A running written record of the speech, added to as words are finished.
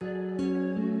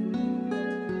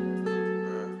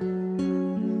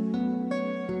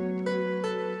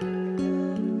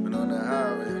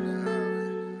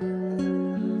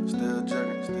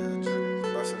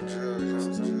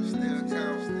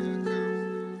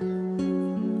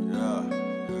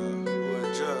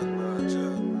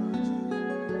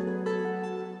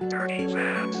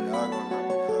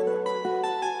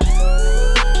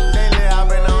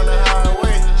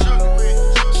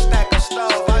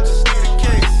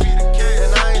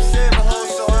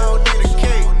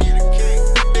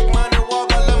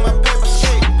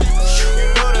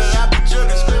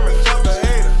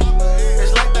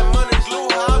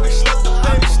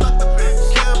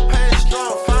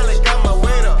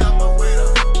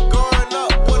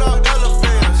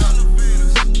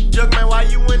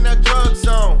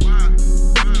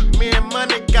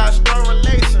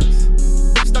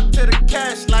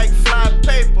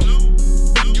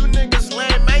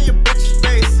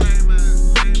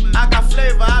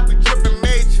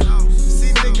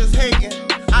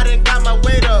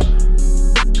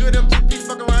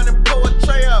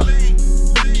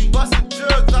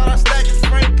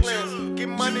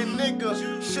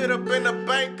never been a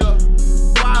banker.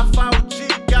 Wi-Fi G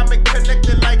got me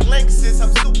connected like Linksys.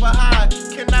 I'm super high,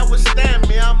 cannot withstand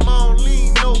me. I'm on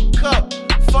lean, no cup.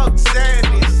 Fuck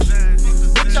sadness.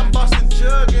 Bitch, I'm busting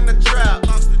jug in the trap.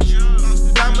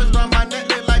 Diamonds round my neck,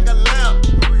 look like a lamp.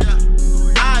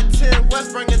 I-10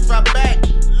 West, bring it drop back.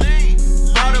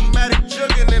 Automatic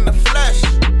jugging in the flesh.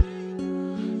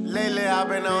 Lately I've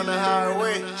been on the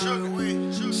highway.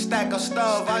 Stack of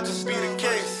stuff, I just be the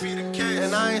case.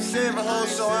 And I ain't saving home,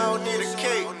 so I don't need a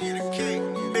cake.